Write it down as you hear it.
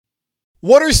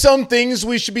What are some things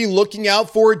we should be looking out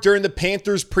for during the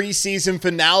Panthers preseason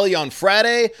finale on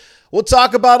Friday? We'll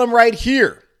talk about them right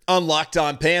here on Locked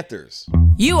On Panthers.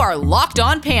 You are Locked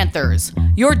On Panthers,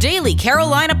 your daily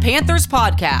Carolina Panthers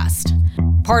podcast.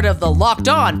 Part of the Locked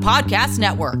On Podcast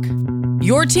Network.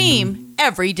 Your team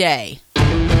every day.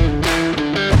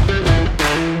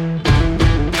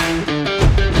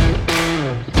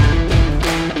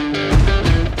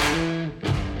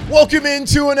 Welcome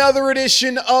into another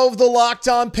edition of the Locked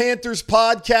On Panthers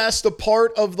podcast, a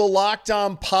part of the Locked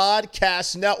On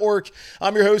Podcast Network.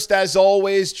 I'm your host, as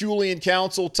always, Julian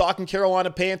Council, talking Carolina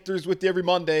Panthers with you every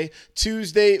Monday,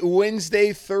 Tuesday,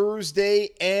 Wednesday,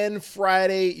 Thursday, and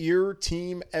Friday. Your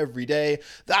team every day.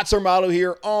 That's our motto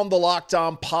here on the Locked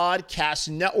On Podcast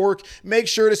Network. Make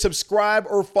sure to subscribe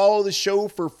or follow the show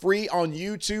for free on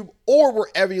YouTube or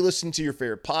wherever you listen to your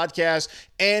favorite podcast.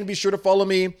 And be sure to follow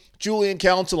me, Julian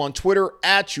Council, on Twitter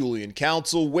at Julian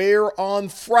Council, where on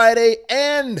Friday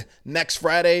and next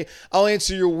Friday, I'll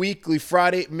answer your weekly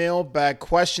Friday mailbag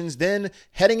questions. Then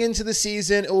heading into the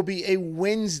season, it will be a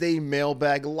Wednesday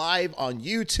mailbag live on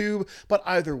YouTube. But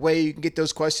either way, you can get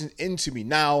those questions into me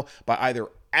now by either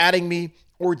adding me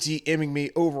or DMing me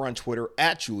over on Twitter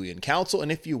at Julian Council.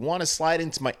 And if you want to slide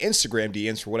into my Instagram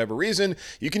DMs for whatever reason,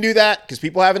 you can do that because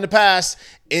people have in the past,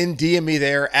 and DM me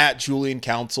there at Julian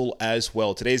Council as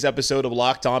well. Today's episode of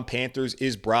Locked On Panthers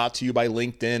is brought to you by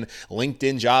LinkedIn.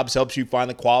 LinkedIn Jobs helps you find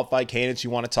the qualified candidates you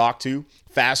want to talk to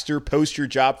faster. Post your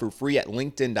job for free at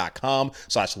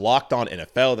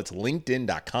linkedin.com/LockedOnNFL. That's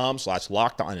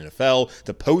linkedin.com/LockedOnNFL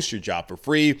to post your job for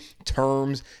free.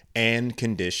 Terms and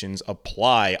conditions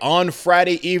apply. On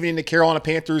Friday evening, the Carolina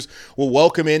Panthers will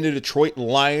welcome in the Detroit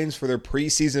Lions for their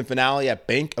preseason finale at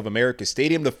Bank of America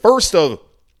Stadium. The first of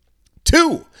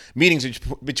two meetings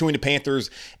between the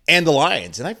Panthers and the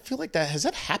Lions. And I feel like has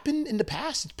that happened in the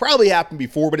past? It's probably happened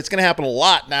before, but it's going to happen a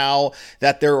lot now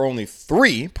that there are only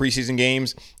 3 preseason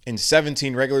games and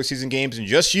 17 regular season games. And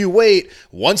just you wait,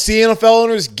 once the NFL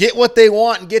owners get what they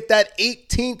want and get that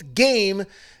 18th game,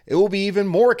 it will be even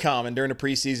more common during the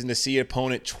preseason to see an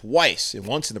opponent twice. And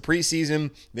once in the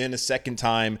preseason, then a second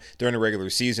time during the regular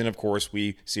season. Of course,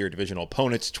 we see our divisional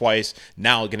opponents twice.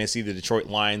 Now we're going to see the Detroit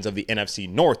Lions of the NFC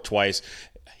North twice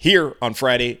here on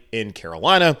Friday in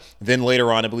Carolina. Then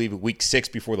later on, I believe week 6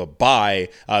 before the bye,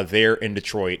 there in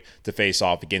Detroit to face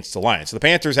off against the Lions. So the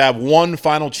Panthers have one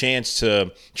final chance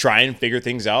to try and figure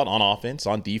things out on offense,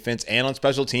 on defense, and on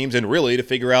special teams, and really to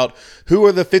figure out who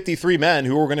are the 53 men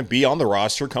who are going to be on the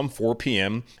roster come 4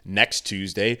 p.m. next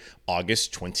Tuesday,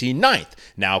 August 29th.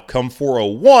 Now, come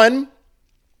 4:01,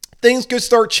 things could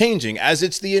start changing as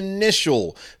it's the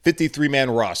initial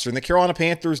 53-man roster. And the Carolina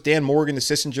Panthers, Dan Morgan,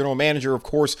 assistant general manager, of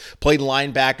course, played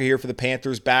linebacker here for the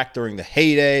Panthers back during the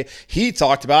heyday. He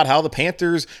talked about how the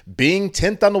Panthers, being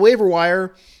 10th on the waiver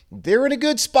wire, they're in a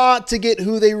good spot to get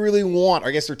who they really want. Or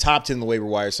I guess they're top 10 on the waiver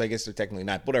wire, so I guess they're technically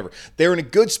not. Whatever. They're in a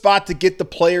good spot to get the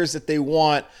players that they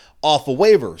want off a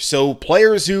waiver. So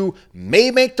players who may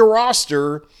make the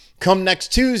roster come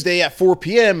next Tuesday at 4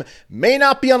 p.m. may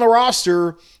not be on the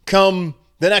roster come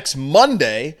the next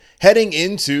Monday, heading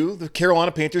into the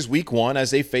Carolina Panthers week 1 as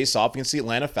they face off against the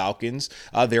Atlanta Falcons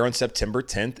there on September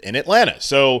 10th in Atlanta.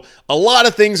 So a lot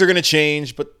of things are going to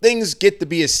change, but things get to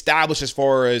be established as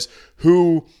far as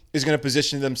who is going to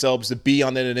position themselves to be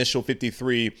on that initial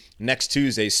 53 next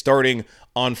Tuesday, starting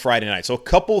on Friday night. So a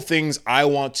couple things I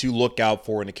want to look out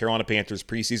for in the Carolina Panthers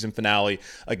preseason finale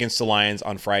against the Lions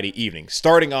on Friday evening.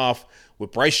 Starting off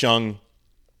with Bryce Young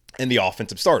and the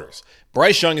offensive starters.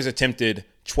 Bryce Young has attempted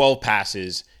 12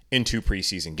 passes in 2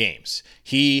 preseason games.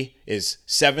 He is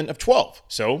 7 of 12,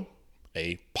 so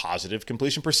a positive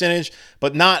completion percentage,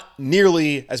 but not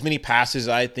nearly as many passes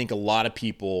I think a lot of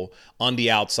people on the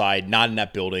outside, not in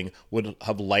that building, would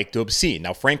have liked to have seen.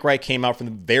 Now, Frank Reich came out from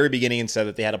the very beginning and said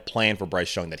that they had a plan for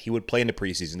Bryce Young, that he would play in the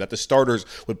preseason, that the starters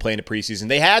would play in the preseason.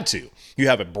 They had to. You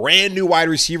have a brand new wide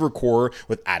receiver core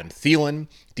with Adam Thielen,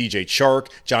 DJ Chark,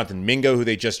 Jonathan Mingo, who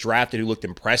they just drafted, who looked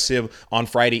impressive on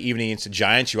Friday evening against the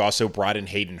Giants. You also brought in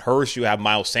Hayden Hurst. You have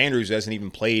Miles Sanders, who hasn't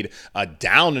even played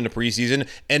down in the preseason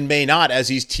and may not, as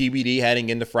he's TBD heading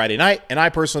into Friday night. And I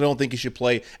personally don't think he should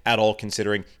play at all,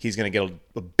 considering he's going to get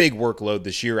a big workload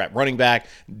this year at running back.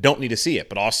 Don't need to see it.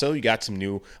 But also, you got some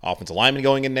new offensive linemen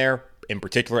going in there, in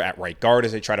particular at right guard,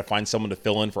 as they try to find someone to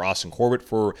fill in for Austin Corbett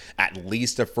for at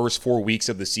least the first 4 weeks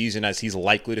of the season, as he's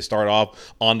likely to start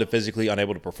off on the physically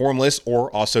unable to perform list,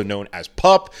 or also known as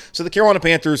PUP. So the Carolina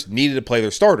Panthers needed to play their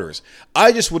starters.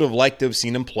 I just would have liked to have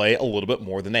seen them play a little bit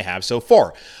more than they have so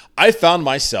far. I found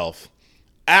myself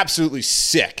absolutely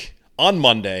sick on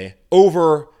Monday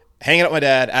over hanging out with my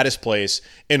dad at his place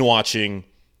and watching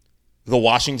the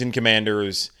Washington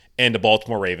Commanders and the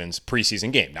Baltimore Ravens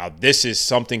preseason game. Now, this is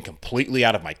something completely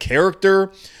out of my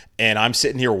character, and I'm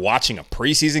sitting here watching a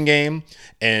preseason game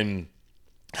and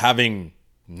having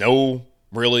no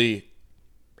really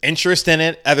interest in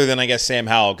it other than, I guess, Sam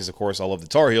Howell, because, of course, I love the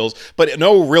Tar Heels, but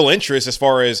no real interest as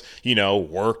far as,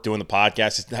 work, doing the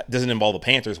podcast. It doesn't involve the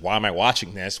Panthers. Why am I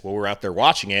watching this? Well, we're out there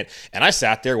watching it, and I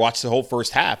sat there, watched the whole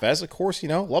first half, as, of course,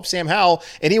 love Sam Howell,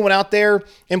 and he went out there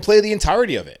and played the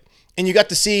entirety of it. And you got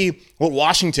to see what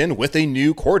Washington, with a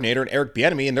new coordinator and Eric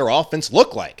Bieniemy, and their offense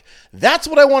look like. That's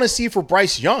what I want to see for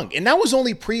Bryce Young. And that was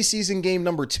only preseason game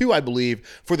number 2, I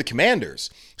believe, for the Commanders.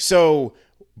 So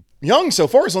Young so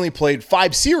far has only played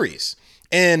 5 series.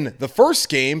 In the first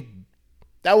game,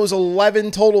 that was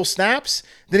 11 total snaps.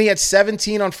 Then he had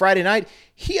 17 on Friday night.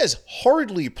 He has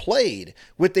hardly played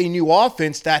with a new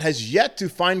offense that has yet to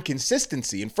find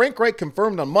consistency. And Frank Reich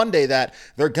confirmed on Monday that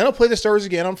they're going to play the starters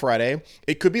again on Friday.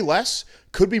 It could be less,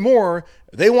 could be more.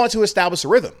 They want to establish a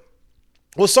rhythm.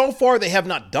 Well, so far, they have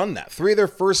not done that. 3 of their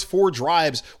first 4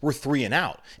 drives were 3 and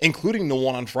out, including the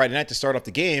one on Friday night to start off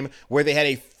the game where they had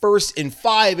a 1st and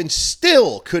 5 and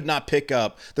still could not pick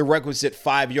up the requisite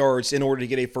 5 yards in order to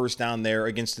get a first down there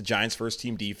against the Giants'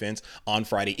 first-team defense on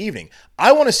Friday evening.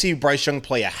 I want to see Bryce Young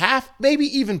play a half, maybe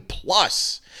even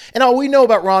plus. And all we know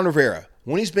about Ron Rivera,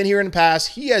 when he's been here in the past,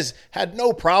 he has had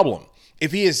no problem,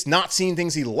 if he has not seen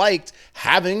things he liked,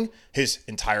 having his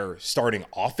entire starting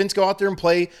offense go out there and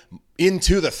play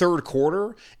into the third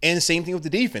quarter, and the same thing with the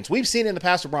defense. We've seen it in the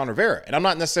past with Ron Rivera, and I'm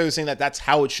not necessarily saying that that's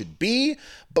how it should be,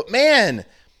 but man,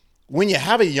 when you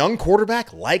have a young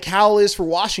quarterback like Howell is for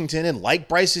Washington and like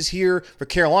Bryce is here for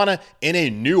Carolina in a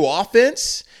new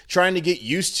offense, trying to get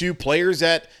used to players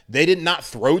that they did not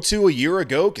throw to a year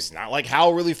ago, because it's not like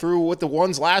Howell really threw with the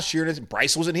ones last year, and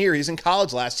Bryce wasn't here. He's in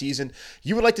college last season.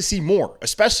 You would like to see more,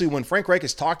 especially when Frank Reich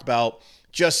has talked about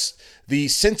just the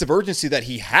sense of urgency that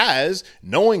he has,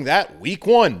 knowing that week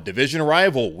 1, division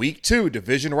rival, week 2,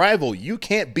 division rival. You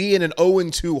can't be in an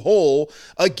 0-2 hole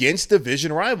against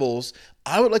division rivals.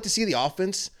 I would like to see the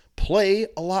offense play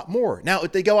a lot more. Now,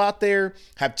 if they go out there,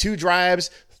 have 2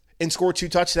 drives, and score 2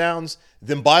 touchdowns,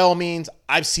 then by all means,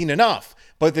 I've seen enough.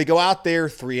 But if they go out there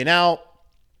 3 and out,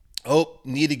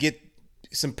 need to get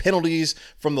some penalties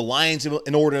from the Lions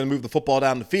in order to move the football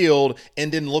down the field,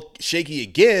 and then look shaky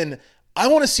again, I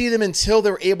want to see them until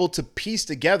they're able to piece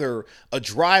together a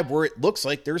drive where it looks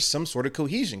like there's some sort of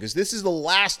cohesion, because this is the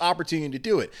last opportunity to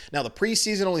do it. Now, the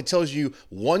preseason only tells you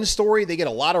one story. They get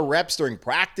a lot of reps during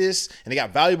practice, and they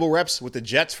got valuable reps with the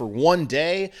Jets for one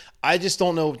day. I just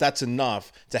don't know if that's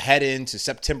enough to head into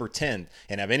September 10th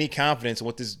and have any confidence in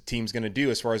what this team's going to do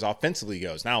as far as offensively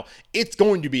goes. Now, it's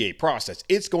going to be a process.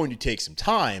 It's going to take some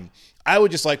time. I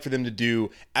would just like for them to do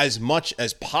as much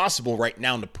as possible right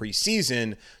now in the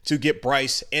preseason to get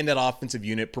Bryce and that offensive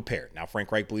unit prepared. Now,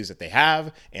 Frank Reich believes that they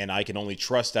have, and I can only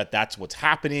trust that that's what's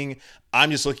happening. I'm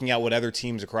just looking at what other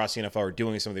teams across the NFL are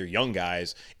doing, some of their young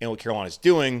guys, and what Carolina's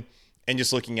doing, and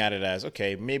just looking at it as,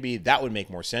 okay, maybe that would make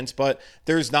more sense. But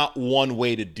there's not one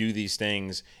way to do these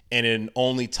things, and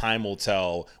only time will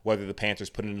tell whether the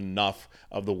Panthers put in enough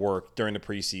of the work during the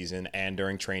preseason and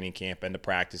during training camp and the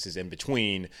practices in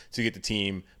between to get the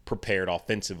team prepared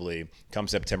offensively come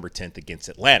September 10th against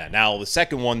Atlanta. Now, the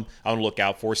second one I want to look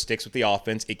out for sticks with the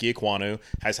offense. Ike Ekwonu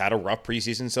has had a rough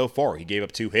preseason so far. He gave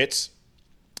up 2 hits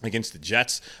against the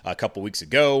Jets a couple weeks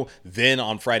ago. Then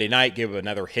on Friday night, gave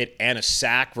another hit and a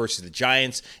sack versus the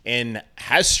Giants, and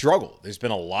has struggled. There's been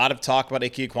a lot of talk about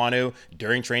Ike Ekwonu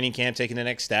during training camp taking the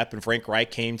next step, and Frank Reich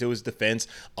came to his defense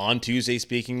on Tuesday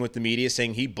speaking with the media,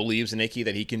 saying he believes in Ike,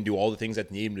 that he can do all the things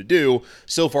that need him to do.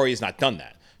 So far, he has not done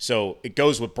that. So it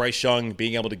goes with Bryce Young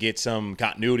being able to get some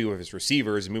continuity with his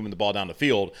receivers and moving the ball down the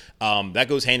field. That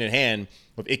goes hand in hand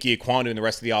with Ike Ekwonu and the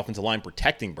rest of the offensive line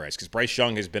protecting Bryce, because Bryce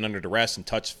Young has been under duress and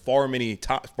touched far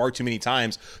too many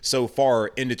times so far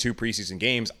into 2 preseason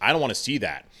games. I don't want to see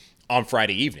that on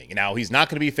Friday evening. Now, he's not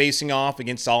going to be facing off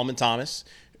against Solomon Thomas,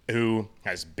 who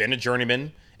has been a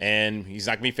journeyman, and he's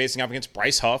not going to be facing off against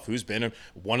Bryce Huff, who's been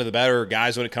one of the better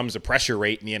guys when it comes to pressure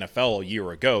rate in the NFL a year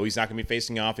ago. He's not going to be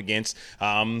facing off against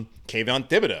Kayvon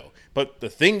Thibodeau. But the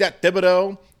thing that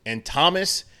Thibodeau and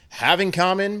Thomas have in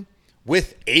common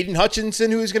with Aiden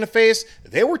Hutchinson, who he's going to face,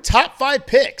 they were top 5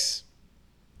 picks.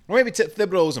 Or maybe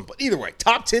Thibodeau wasn't, but either way,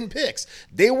 top 10 picks.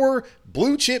 They were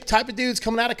blue chip type of dudes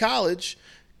coming out of college,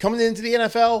 coming into the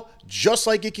NFL, just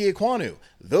like Ike Ekwonu.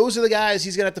 Those are the guys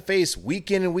he's going to have to face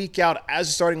week in and week out as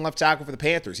a starting left tackle for the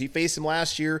Panthers. He faced him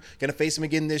last year, going to face him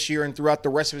again this year and throughout the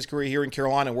rest of his career here in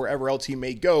Carolina and wherever else he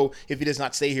may go if he does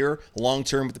not stay here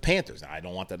long-term with the Panthers. Now, I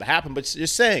don't want that to happen, but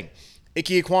just saying, Ike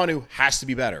Ekwonu has to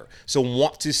be better. So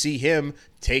want to see him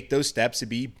take those steps to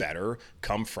be better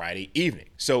come Friday evening.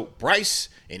 So Bryce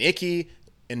and Ike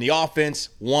in the offense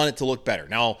want it to look better.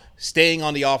 Now, staying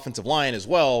on the offensive line as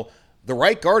well, the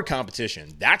right guard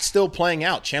competition, that's still playing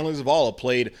out. Chandler Zavala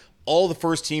played all the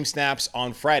first team snaps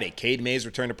on Friday. Cade Mays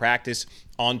returned to practice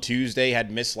on Tuesday,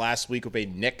 had missed last week with a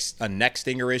neck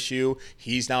stinger issue.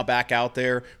 He's now back out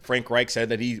there. Frank Reich said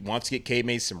that he wants to get Cade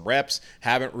Mays some reps.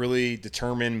 Haven't really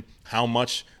determined how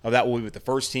much of that will be with the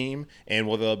first team and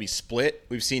whether they'll be split.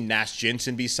 We've seen Nash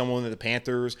Jensen be someone that the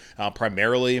Panthers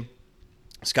primarily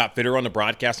Scott Fitter on the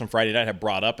broadcast on Friday night had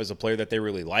brought up as a player that they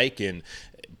really like. And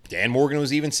Dan Morgan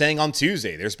was even saying on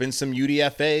Tuesday, there's been some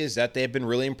UDFAs that they've been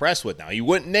really impressed with. Now, he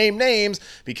wouldn't name names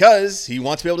because he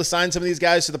wants to be able to sign some of these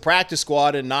guys to the practice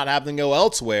squad and not have them go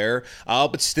elsewhere.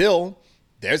 But still,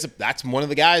 that's one of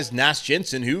the guys, Nash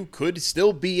Jensen, who could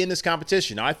still be in this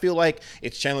competition. Now, I feel like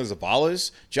it's Chandler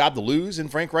Zavala's job to lose, and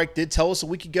Frank Reich did tell us a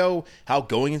week ago how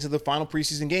going into the final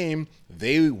preseason game,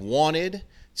 they wanted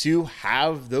to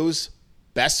have those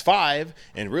best five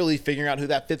and really figuring out who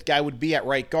that fifth guy would be at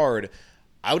right guard.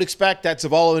 I would expect that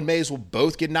Zavala and Mays will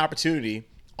both get an opportunity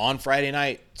on Friday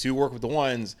night to work with the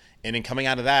ones, and then coming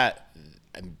out of that,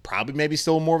 probably maybe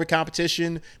still more of a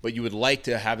competition, but you would like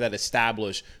to have that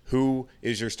establish who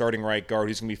is your starting right guard,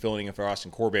 who's going to be filling in for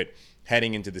Austin Corbett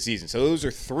heading into the season. So those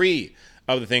are three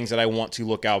of the things that I want to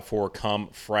look out for come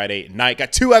Friday night.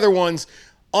 Got two other ones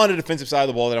on the defensive side of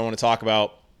the ball that I want to talk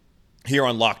about here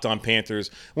on Locked On Panthers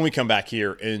when we come back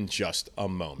here in just a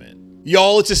moment.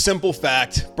 Y'all, it's a simple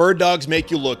fact. Bird dogs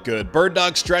make you look good. Bird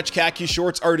Dog stretch khaki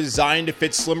shorts are designed to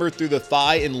fit slimmer through the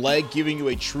thigh and leg, giving you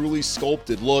a truly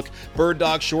sculpted look. Bird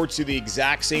Dog shorts do the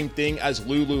exact same thing as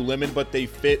Lululemon, but they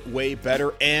fit way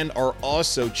better and are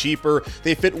also cheaper.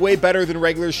 They fit way better than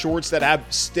regular shorts that have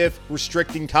stiff,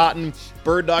 restricting cotton.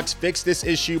 Bird Dogs fixed this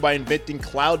issue by inventing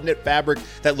cloud knit fabric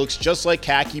that looks just like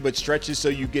khaki but stretches so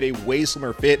you get a way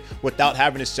slimmer fit without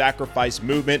having to sacrifice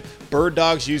movement. Bird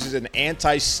Dogs uses an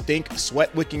anti-stink,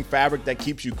 sweat-wicking fabric that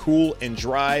keeps you cool and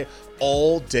dry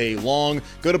all day long.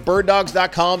 Go to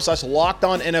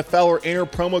birddogs.com/LockedOnNFL or enter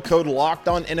promo code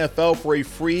LockedOnNFL for a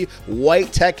free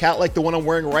white tech hat like the one I'm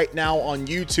wearing right now on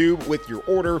YouTube with your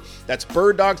order. That's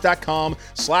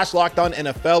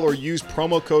birddogs.com/LockedOnNFL or use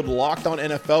promo code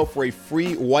LockedOnNFL for a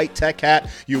free white tech hat.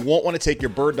 You won't want to take your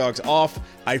Bird Dogs off,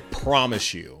 I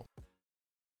promise you.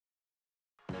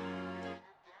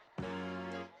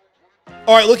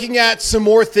 All right, looking at some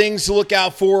more things to look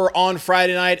out for on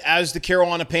Friday night as the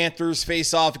Carolina Panthers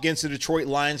face off against the Detroit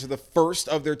Lions for the first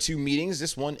of their two meetings.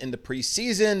 This one in the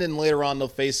preseason, and later on they'll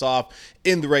face off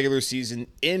in the regular season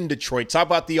in Detroit. Talk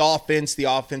about the offense, the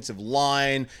offensive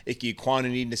line. Ike Ekwonu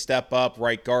needing to step up.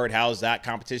 Right guard, how's that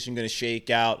competition going to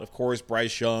shake out? Of course,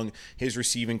 Bryce Young, his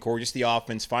receiving core, just the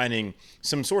offense finding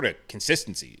some sort of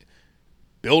consistency.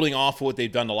 Building off of what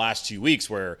they've done the last 2 weeks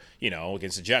where,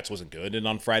 against the Jets wasn't good. And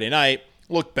on Friday night,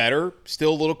 looked better,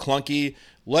 still a little clunky.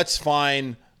 Let's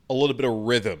find a little bit of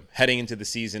rhythm heading into the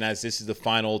season as this is the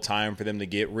final time for them to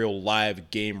get real live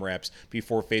game reps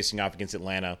before facing off against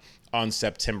Atlanta on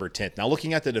September 10th. Now,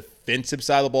 looking at the defensive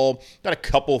side of the ball, got a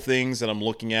couple things that I'm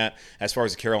looking at as far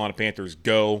as the Carolina Panthers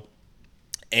go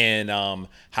and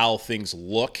how things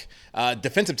look.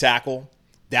 Defensive tackle.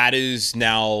 That is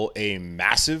now a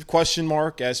massive question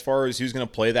mark as far as who's going to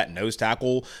play that nose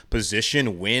tackle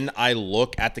position. When I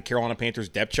look at the Carolina Panthers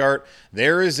depth chart,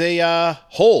 there is a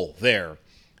hole there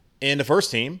in the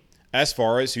first team as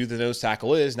far as who the nose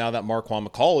tackle is now that Marquand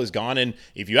McCall is gone. And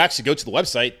if you actually go to the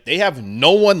website, they have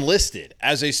no one listed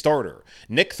as a starter.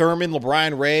 Nick Thurman,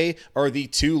 LeBron Ray are the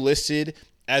two listed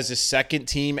as a second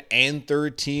team and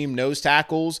third team nose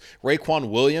tackles. Raekwon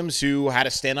Williams, who had a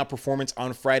standout performance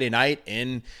on Friday night,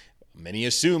 and many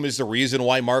assume is the reason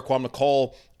why Marquand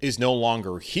McCall is no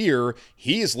longer here.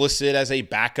 He is listed as a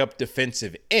backup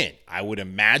defensive end. I would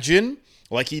imagine,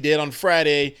 like he did on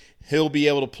Friday, he'll be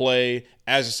able to play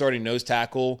as a starting nose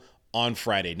tackle on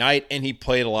Friday night, and he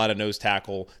played a lot of nose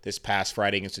tackle this past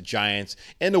Friday against the Giants.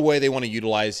 And the way they want to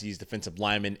utilize these defensive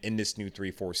linemen in this new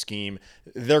 3-4 scheme,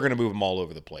 they're going to move them all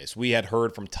over the place. We had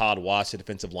heard from Todd Watts, the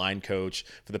defensive line coach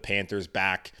for the Panthers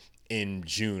back in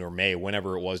June or May,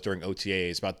 whenever it was during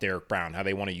OTAs, about Derek Brown, how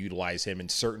they want to utilize him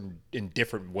in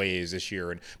different ways this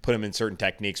year and put him in certain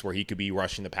techniques where he could be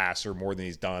rushing the passer more than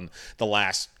he's done the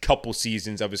last couple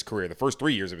seasons of his career, the first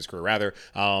 3 years of his career, rather.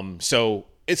 So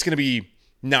it's going to be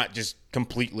not just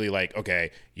completely like,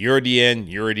 okay, you're a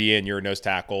DN, you're a nose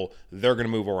tackle. They're going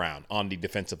to move around on the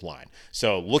defensive line.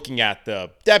 So looking at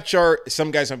the depth chart, some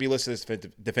guys might be listed as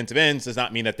defensive ends. Does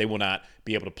not mean that they will not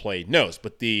be able to play nose.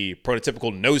 But the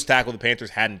prototypical nose tackle the Panthers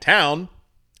had in town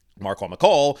Marquand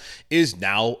McCall is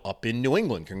now up in New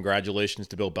England. Congratulations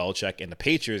to Bill Belichick and the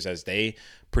Patriots, as they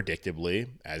predictably,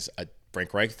 as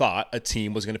Frank Reich thought, a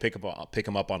team was going to pick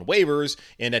him up on waivers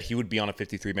and that he would be on a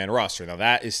 53-man roster. Now,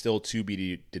 that is still to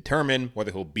be determined,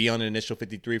 whether he'll be on an initial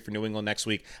 53 for New England next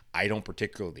week. I don't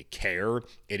particularly care.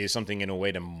 It is something in a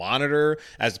way to monitor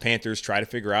as the Panthers try to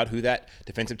figure out who that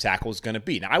defensive tackle is going to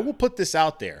be. Now, I will put this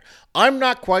out there. I'm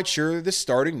not quite sure the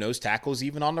starting nose tackle is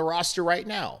even on the roster right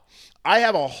now. I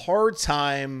have a hard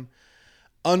time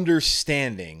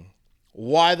understanding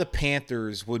why the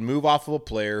Panthers would move off of a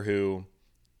player who,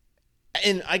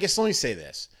 and I guess let me say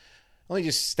this. Let me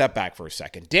just step back for a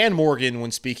second. Dan Morgan,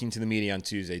 when speaking to the media on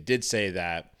Tuesday, did say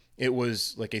that it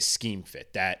was like a scheme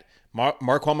fit, that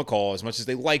Marquand McCall, as much as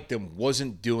they liked him,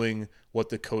 wasn't doing what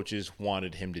the coaches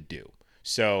wanted him to do.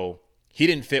 So he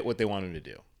didn't fit what they wanted him to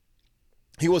do.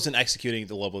 He wasn't executing at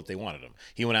the level that they wanted him.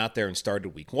 He went out there and started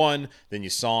week one. Then you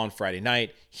saw on Friday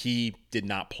night, he did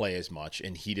not play as much,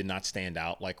 and he did not stand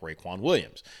out like Raequan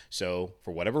Williams. So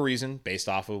for whatever reason, based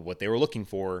off of what they were looking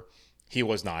for, he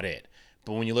was not it.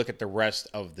 But when you look at the rest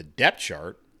of the depth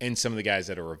chart and some of the guys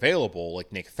that are available,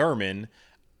 like Nick Thurman,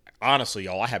 honestly,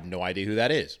 y'all, I have no idea who that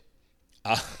is.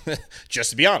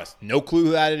 Just to be honest, no clue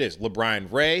who that it is.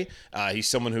 LeBron Ray, he's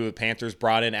someone who the Panthers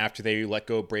brought in after they let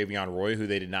go of Bravion Roy, who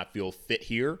they did not feel fit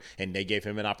here, and they gave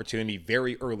him an opportunity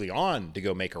very early on to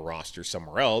go make a roster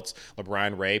somewhere else.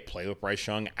 LeBron Ray played with Bryce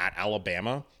Young at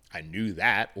Alabama. I knew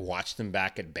that. Watched him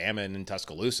back at Bama and in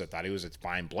Tuscaloosa. Thought he was a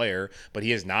fine player, but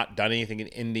he has not done anything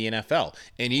in the NFL.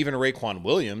 And even Raequan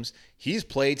Williams, he's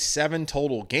played 7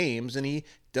 total games, and he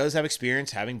does have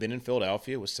experience having been in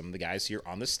Philadelphia with some of the guys here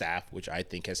on the staff, which I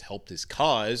think has helped his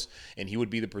cause, and he would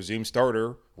be the presumed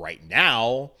starter right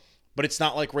now. But it's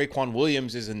not like Raequan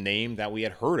Williams is a name that we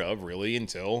had heard of really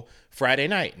until Friday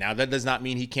night. Now, that does not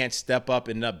mean he can't step up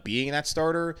and end up being that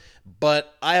starter,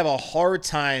 but I have a hard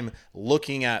time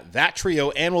looking at that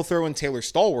trio, and we'll throw in Taylor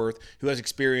Stallworth, who has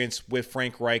experience with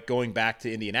Frank Reich going back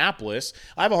to Indianapolis.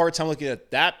 I have a hard time looking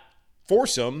at that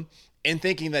foursome and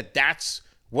thinking that that's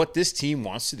what this team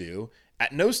wants to do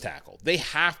at nose tackle. They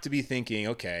have to be thinking,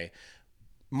 okay,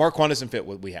 Marquand doesn't fit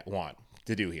what we want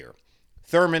to do here.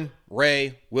 Thurman,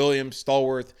 Ray, Williams,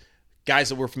 Stallworth, guys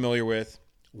that we're familiar with,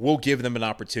 we'll give them an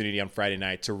opportunity on Friday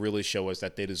night to really show us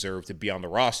that they deserve to be on the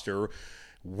roster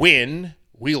when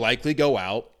we likely go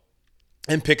out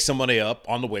and pick somebody up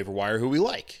on the waiver wire who we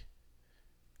like.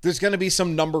 There's going to be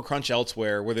some number crunch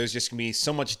elsewhere where there's just going to be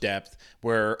so much depth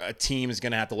where a team is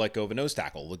going to have to let go of a nose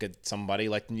tackle. Look at somebody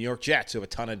like the New York Jets who have a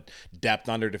ton of depth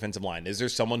on their defensive line. Is there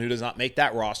someone who does not make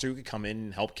that roster who could come in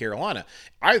and help Carolina?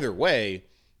 Either way,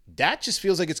 that just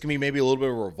feels like it's going to be maybe a little bit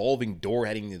of a revolving door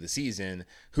heading into the season.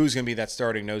 Who's going to be that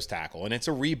starting nose tackle? And it's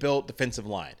a rebuilt defensive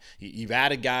line. You've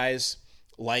added guys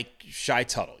like Shai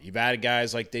Tuttle. You've added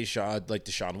guys like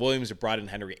Deshaun Williams. You brought in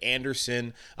Henry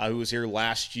Anderson, who was here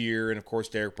last year. And, of course,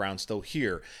 Derek Brown's still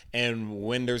here. And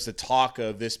when there's the talk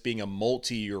of this being a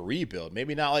multi-year rebuild,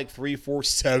 maybe not like 3, 4,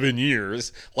 7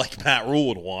 years like Matt Rule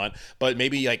would want, but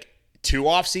maybe like 2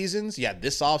 off seasons. Yeah,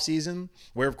 this off season,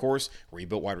 where of course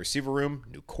rebuilt wide receiver room,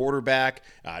 new quarterback,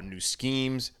 new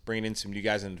schemes, bringing in some new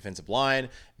guys on the defensive line.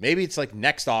 Maybe it's like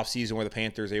next off season where the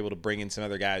Panthers are able to bring in some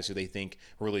other guys who they think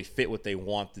really fit what they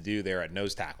want to do there at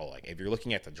nose tackle. Like if you're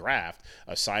looking at the draft,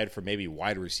 aside from maybe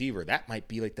wide receiver, that might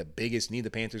be like the biggest need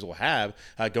the Panthers will have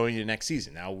going into next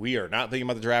season. Now, we are not thinking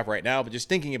about the draft right now, but just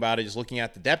thinking about it, just looking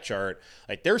at the depth chart,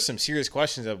 like there's some serious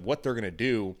questions of what they're going to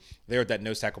do there at that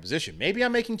nose tackle position. Maybe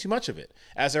I'm making too much of it.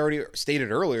 As I already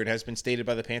stated earlier, it has been stated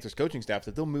by the Panthers coaching staff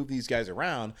that they'll move these guys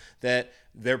around, that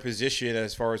their position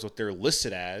as far as what they're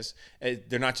listed as,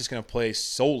 they're not just going to play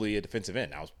solely a defensive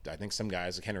end. Now, I think some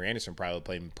guys like Henry Anderson probably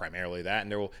play primarily that,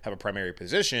 and they will have a primary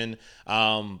position,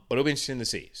 but it'll be interesting to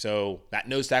see. So that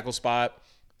nose tackle spot,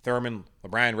 Thurman,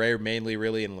 LeBron Ray mainly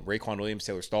really, and Raequan Williams,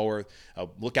 Taylor Stallworth.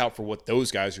 Look out for what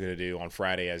those guys are going to do on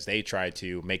Friday as they try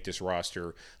to make this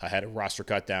roster ahead of roster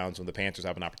cutdowns when the Panthers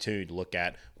have an opportunity to look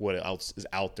at what else is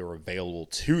out there available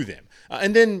to them.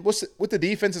 And then with the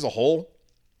defense as a whole,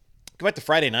 go back to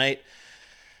Friday night,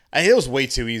 it was way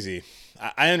too easy.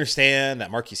 I understand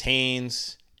that Marquise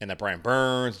Haynes and that Brian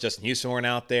Burns, Justin Houston weren't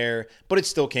out there, but it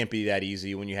still can't be that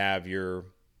easy when you have your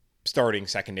starting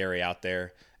secondary out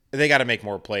there. They got to make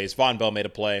more plays. Von Bell made a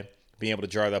play, being able to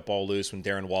jar that ball loose when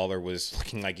Darren Waller was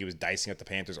looking like he was dicing up the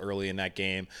Panthers early in that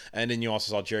game. And then you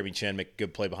also saw Jeremy Chin make a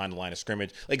good play behind the line of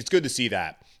scrimmage. Like, it's good to see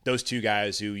that. Those two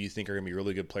guys who you think are going to be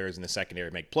really good players in the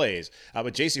secondary make plays.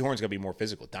 But J.C. Horn's going to be more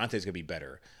physical. Dante's going to be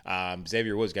better.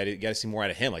 Xavier Woods, got to see more out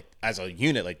of him. Like, as a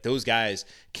unit, like, those guys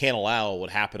can't allow what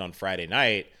happened on Friday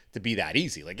night to be that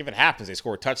easy. Like, if it happens, they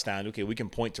score a touchdown, okay, we can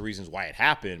point to reasons why it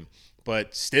happened.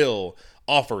 but still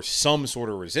offer some sort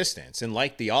of resistance. And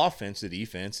like the offense, the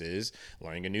defense is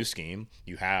learning a new scheme.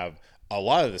 You have a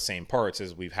lot of the same parts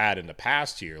as we've had in the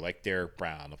past year, like Derek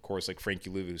Brown, of course, like Frankie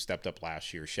Louvu, who stepped up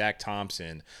last year, Shaq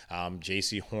Thompson,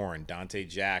 J.C. Horn, Dante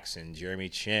Jackson, Jeremy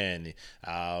Chin.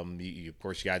 Of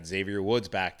course, you got Xavier Woods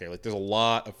back there. Like, there's a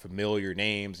lot of familiar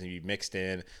names, and you mixed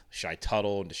in Shai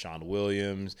Tuttle and Deshaun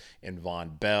Williams and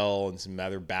Von Bell and some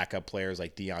other backup players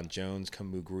like Deion Jones,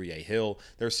 Kamu Grugier-Hill.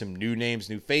 There's some new names,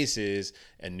 new faces,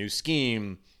 and new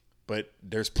scheme, but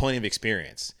there's plenty of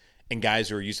experience and guys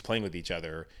who are used to playing with each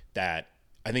other that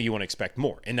I think you want to expect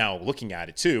more. And now looking at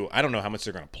it too, I don't know how much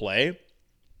they're going to play.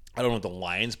 I don't know what the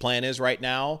Lions' plan is right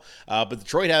now, but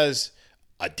Detroit has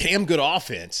a damn good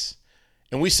offense,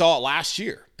 and we saw it last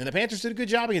year. And the Panthers did a good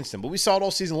job against them, but we saw it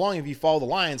all season long if you follow the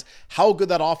Lions, how good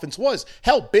that offense was.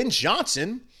 Hell, Ben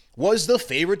Johnson was the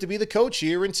favorite to be the coach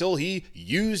here until he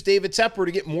used David Tepper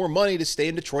to get more money to stay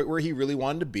in Detroit where he really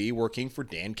wanted to be, working for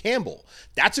Dan Campbell.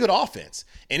 That's a good offense.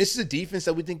 And this is a defense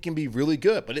that we think can be really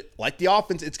good. But like the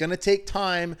offense, it's going to take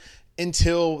time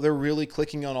until they're really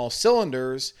clicking on all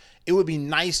cylinders. It would be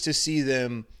nice to see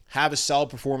them have a solid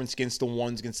performance against the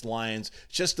Lions,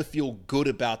 just to feel good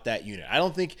about that unit. I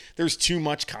don't think there's too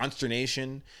much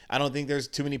consternation. I don't think there's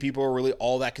too many people who are really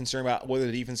all that concerned about whether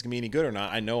the defense can be any good or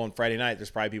not. I know on Friday night, there's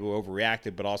probably people who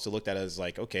overreacted, but also looked at it as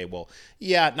like, okay, well,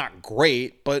 yeah, not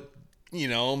great, but,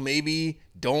 maybe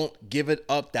don't give it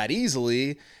up that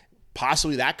easily.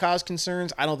 Possibly that caused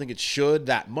concerns. I don't think it should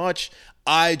that much.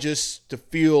 To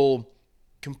feel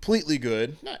completely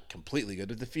good, not completely good,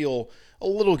 but to feel a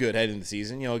little good heading into the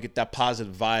season, get that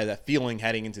positive vibe, that feeling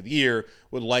heading into the year.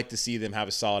 Would like to see them have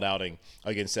a solid outing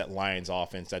against that Lions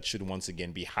offense that should once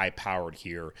again be high-powered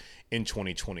here in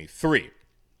 2023.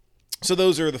 So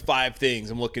those are the 5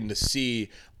 things I'm looking to see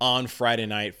on Friday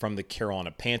night from the Carolina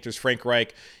Panthers. Frank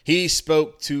Reich, he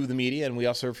spoke to the media, and we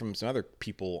also heard from some other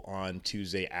people on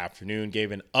Tuesday afternoon,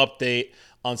 gave an update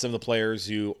on some of the players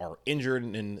who are injured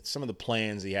and some of the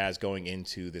plans he has going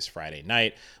into this Friday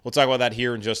night. We'll talk about that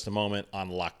here in just a moment on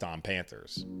Locked On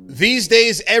Panthers. These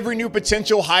days, every new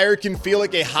potential hire can feel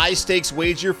like a high-stakes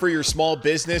wager for your small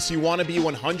business. You want to be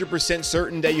 100%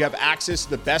 certain that you have access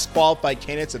to the best qualified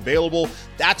candidates available.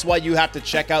 That's why you have to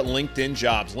check out LinkedIn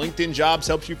Jobs. LinkedIn Jobs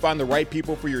helps you find the right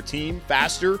people for your team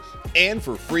faster and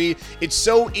for free. It's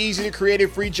so easy to create a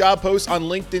free job post on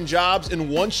LinkedIn Jobs,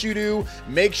 and once you do,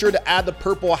 make sure to add the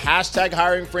purple hashtag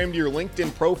hiring frame to your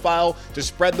LinkedIn profile to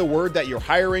spread the word that you're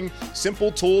hiring. Simple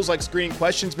tools like screening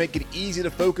questions make it easy to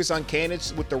focus on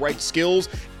candidates with the right skills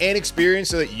and experience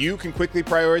so that you can quickly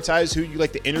prioritize who you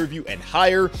like to interview and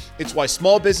hire. It's why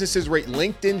small businesses rate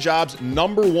LinkedIn Jobs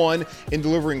 #1 in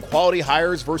delivering quality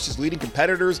hires versus leading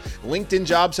competitors. LinkedIn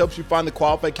Jobs helps you find the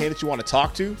qualified candidates you want to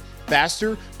talk to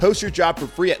faster. Post your job for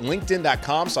free at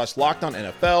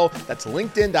linkedin.com/LockedOnNFL. That's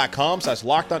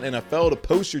linkedin.com/LockedOnNFL to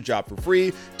post your job for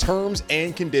free. Terms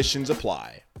and conditions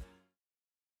apply.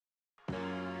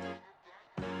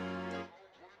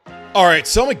 All right,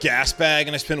 so I'm a gas bag,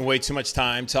 and I spent way too much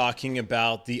time talking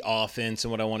about the offense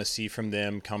and what I want to see from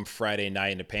them come Friday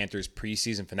night in the Panthers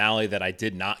preseason finale that I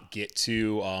did not get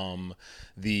to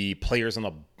the players on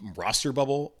the roster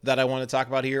bubble that I want to talk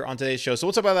about here on today's show. So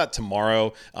we'll talk about that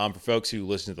tomorrow. For folks who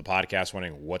listen to the podcast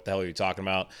wondering what the hell are you talking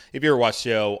about, if you ever watch the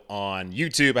show on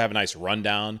YouTube, I have a nice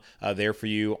rundown there for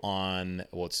you on,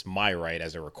 well, it's my right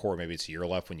as I record. Maybe it's your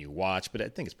left when you watch, but I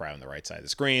think it's probably on the right side of the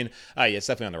screen. Yeah, it's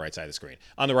definitely on the right side of the screen.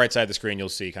 On the right side of the screen, you'll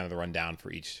see kind of the rundown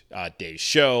for each day's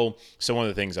show. So one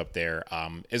of the things up there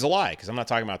is a lie because I'm not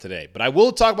talking about today, but I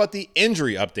will talk about the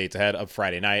injury updates ahead of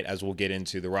Friday night as we'll get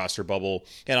into the roster bubble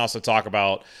and also talk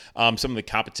about some of the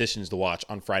competitions to watch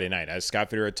on Friday night. As Scott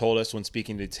Fitter had told us when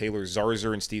speaking to Taylor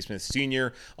Zarzer and Steve Smith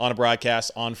Sr. on a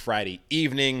broadcast on Friday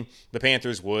evening, the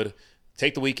Panthers would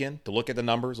take the weekend to look at the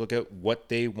numbers, look at what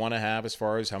they want to have as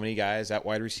far as how many guys at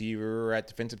wide receiver or at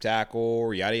defensive tackle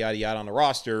or yada, yada, yada on the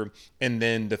roster, and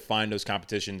then define those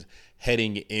competitions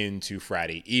heading into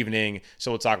Friday evening.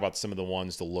 So we'll talk about some of the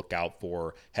ones to look out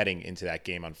for heading into that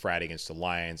game on Friday against the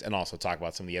Lions, and also talk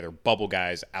about some of the other bubble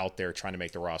guys out there trying to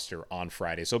make the roster on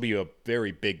Friday. So it'll be a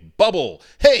very big bubble.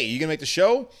 Hey, you gonna make the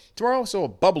show tomorrow? So a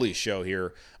bubbly show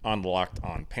here on Locked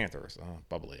On Panthers.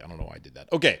 Bubbly. I don't know why I did that.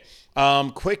 Okay.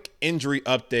 Quick injury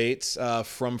updates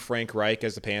from Frank Reich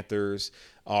as the Panthers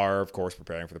are, of course,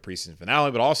 preparing for the preseason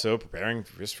finale, but also preparing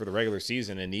just for the regular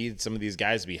season and need some of these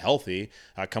guys to be healthy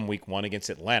come week 1 against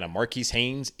Atlanta. Marquise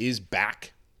Haynes is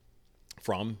back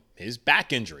from his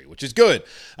back injury, which is good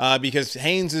because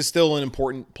Haynes is still an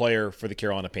important player for the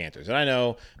Carolina Panthers. And I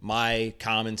know my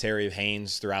commentary of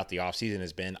Haynes throughout the offseason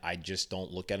has been I just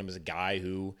don't look at him as a guy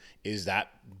who is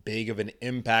that big of an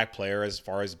impact player as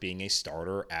far as being a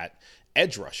starter at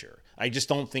edge rusher. I just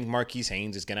don't think Marquise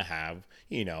Haynes is going to have,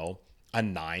 a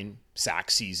 9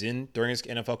 sack season during his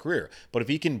NFL career. But if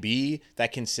he can be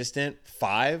that consistent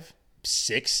 5,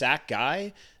 6 sack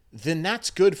guy, then that's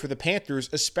good for the Panthers,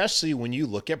 especially when you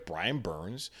look at Brian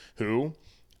Burns, who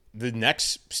the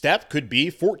next step could be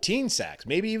 14 sacks,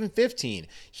 maybe even 15.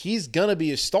 He's going to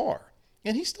be a star.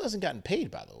 And he still hasn't gotten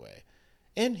paid, by the way.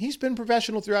 And he's been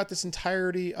professional throughout this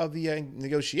entirety of the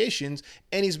negotiations,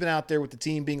 and he's been out there with the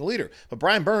team being a leader. But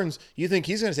Brian Burns, you think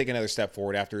he's going to take another step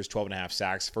forward after his 12.5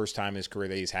 sacks, first time in his career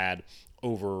that he's had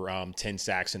over 10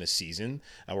 sacks in a season,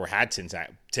 or had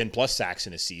 10 plus sacks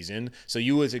in a season. So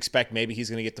you would expect maybe he's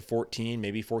going to get to 14,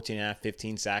 maybe 14 and a half,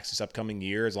 15 sacks this upcoming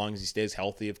year, as long as he stays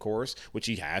healthy, of course, which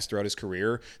he has throughout his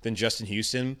career. Then Justin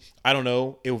Houston, I don't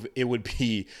know, it would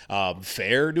be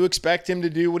fair to expect him to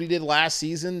do what he did last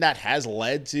season. That has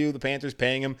led to the Panthers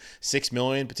paying him $6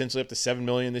 million, potentially up to $7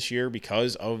 million this year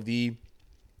because of the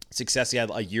success he had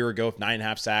a year ago with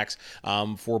 9.5 sacks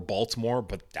for Baltimore,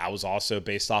 but that was also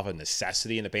based off of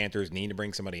necessity and the Panthers need to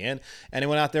bring somebody in. And they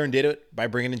went out there and did it by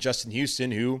bringing in Justin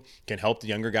Houston, who can help the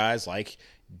younger guys like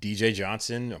DJ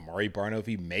Johnson, Amari Barno, if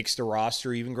he makes the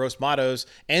roster, even Gross Matos,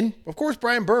 and of course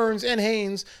Brian Burns and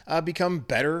Haynes become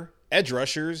better edge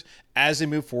rushers as they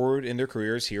move forward in their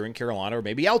careers here in Carolina or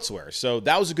maybe elsewhere. So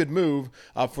that was a good move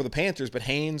for the Panthers, but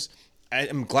Haynes,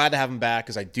 I'm glad to have him back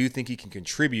because I do think he can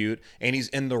contribute and he's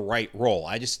in the right role.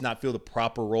 I just did not feel the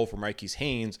proper role for Marquise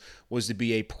Haynes was to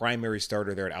be a primary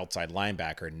starter there at outside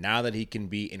linebacker. Now that he can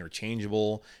be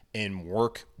interchangeable and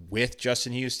work with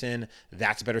Justin Houston,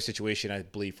 that's a better situation, I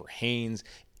believe, for Haynes.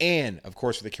 And, of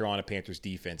course, for the Carolina Panthers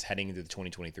defense heading into the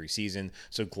 2023 season.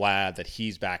 So glad that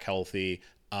he's back healthy.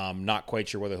 Not quite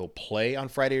sure whether he'll play on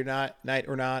Friday night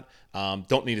or not.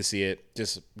 Don't need to see it.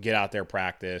 Just get out there,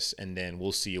 practice, and then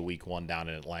we'll see you week 1 down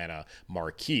in Atlanta.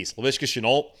 Marquise. Laviska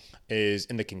Shenault is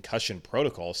in the concussion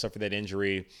protocol, suffered that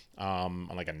injury on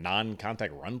like a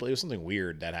non-contact run play. It was something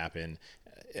weird that happened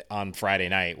on Friday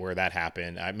night where that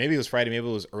happened. Maybe it was Friday, maybe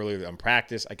it was earlier in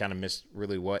practice. I kind of missed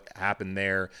really what happened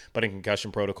there, but in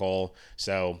concussion protocol.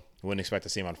 So wouldn't expect to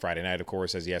see him on Friday night, of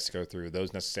course, as he has to go through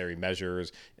those necessary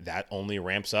measures. That only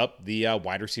ramps up the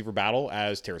wide receiver battle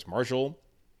as Terrace Marshall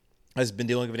has been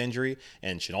dealing with an injury,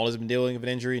 and Shenault has been dealing with an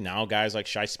injury. Now guys like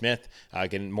Shi Smith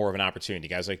getting more of an opportunity.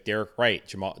 Guys like Derek Wright,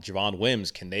 Javon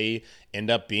Wims, can they end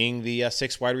up being the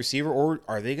 6th wide receiver, or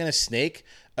are they going to snake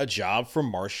a job from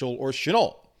Marshall or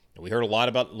Shenault? We heard a lot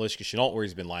about Laviska Shenault where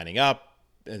he's been lining up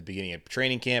at the beginning of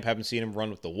training camp. Haven't seen him run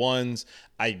with the ones.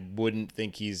 I wouldn't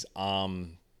think he's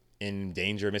in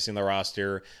danger of missing the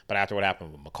roster, but after what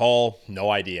happened with McCall,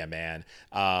 no idea, man.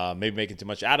 Maybe making too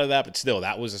much out of that, but still,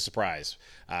 that was a surprise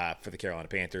for the Carolina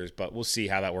Panthers. But we'll see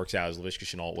how that works out as Laviska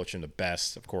Shenault, wishing him the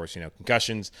best. Of course,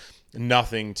 concussions,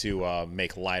 nothing to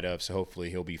make light of, so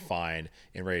hopefully he'll be fine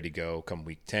and ready to go come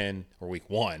week 10 or week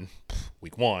 1,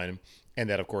 and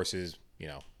that, of course, is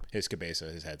his cabeza,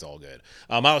 his head's all good.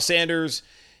 Miles Sanders,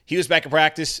 he was back in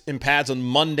practice in pads on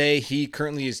Monday. He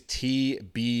currently is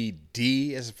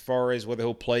TBD as far as whether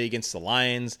he'll play against the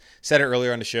Lions. Said it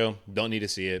earlier on the show. Don't need to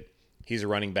see it. He's a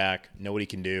running back. Know what he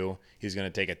can do. He's going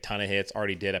to take a ton of hits.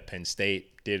 Already did at Penn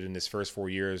State. Did in his first 4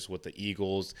 years with the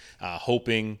Eagles.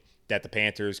 Hoping that the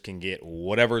Panthers can get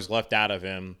whatever's left out of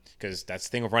him, because that's the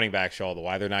thing with running backs, Shaw,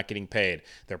 why they're not getting paid.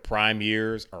 Their prime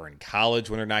years are in college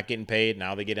when they're not getting paid.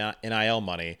 Now they get NIL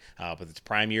money, but it's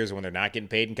prime years when they're not getting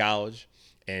paid in college.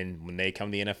 And when they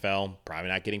come to the NFL, probably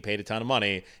not getting paid a ton of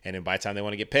money. And then by the time they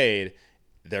want to get paid,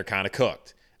 they're kind of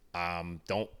cooked.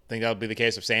 Don't think that'll be the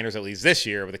case of Sanders, at least this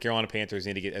year, but the Carolina Panthers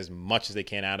need to get as much as they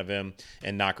can out of him.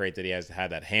 And not great that he has had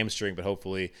that hamstring, but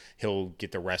hopefully he'll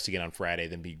get the rest again on Friday,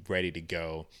 then be ready to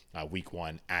go week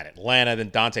 1 at Atlanta. Then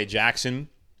Dante Jackson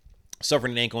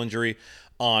suffered an ankle injury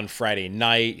on Friday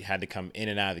night, had to come in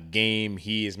and out of the game.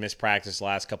 He has missed practice the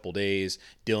last couple days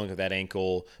dealing with that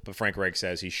ankle, but Frank Reich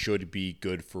says he should be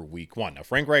good for week 1. Now,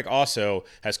 Frank Reich also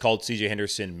has called C.J.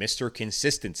 Henderson Mr.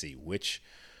 Consistency, which,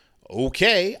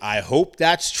 okay, I hope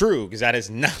that's true, because that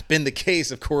has not been the case,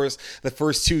 of course, the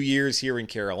first 2 years here in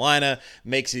Carolina.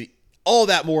 Makes it all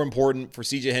that more important for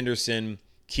C.J. Henderson,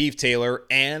 Keith Taylor,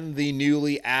 and the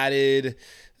newly added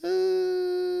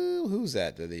who's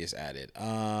that they just added?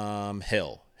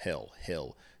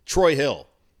 Troy Hill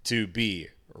to be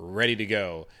ready to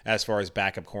go as far as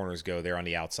backup corners go there on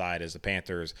the outside, as the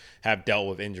Panthers have dealt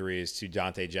with injuries to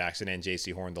Dante Jackson and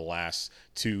J.C. Horn the last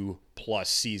 2+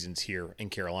 seasons here in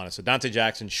Carolina. So Dante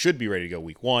Jackson should be ready to go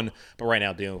week 1, but right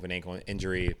now dealing with an ankle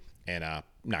injury and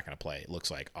not going to play, it looks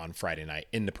like, on Friday night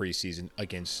in the preseason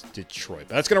against Detroit.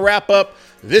 But that's going to wrap up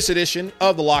this edition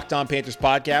of the Locked On Panthers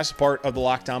podcast, part of the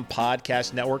Locked On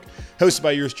Podcast Network, hosted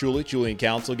by yours truly, Julian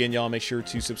Council. Again, y'all make sure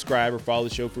to subscribe or follow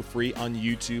the show for free on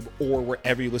YouTube or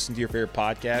wherever you listen to your favorite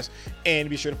podcast. And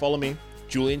be sure to follow me,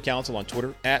 Julian Council, on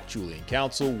Twitter at Julian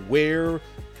Council, where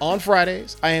on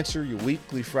Fridays I answer your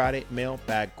weekly Friday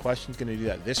mailbag questions. Going to do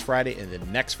that this Friday and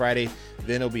then next Friday.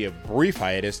 Then it'll be a brief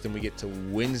hiatus. Then we get to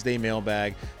Wednesday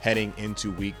mailbag heading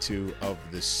into week 2 of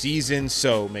the season.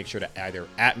 So make sure to either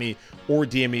at me or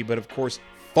DM me. But of course,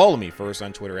 follow me first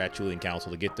on Twitter at Julian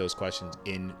Council to get those questions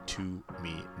into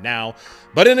me now.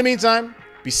 But in the meantime,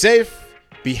 be safe,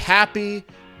 be happy,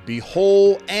 be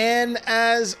whole, and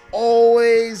as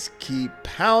always, keep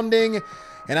pounding.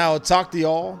 And I will talk to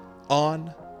y'all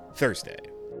on Thursday.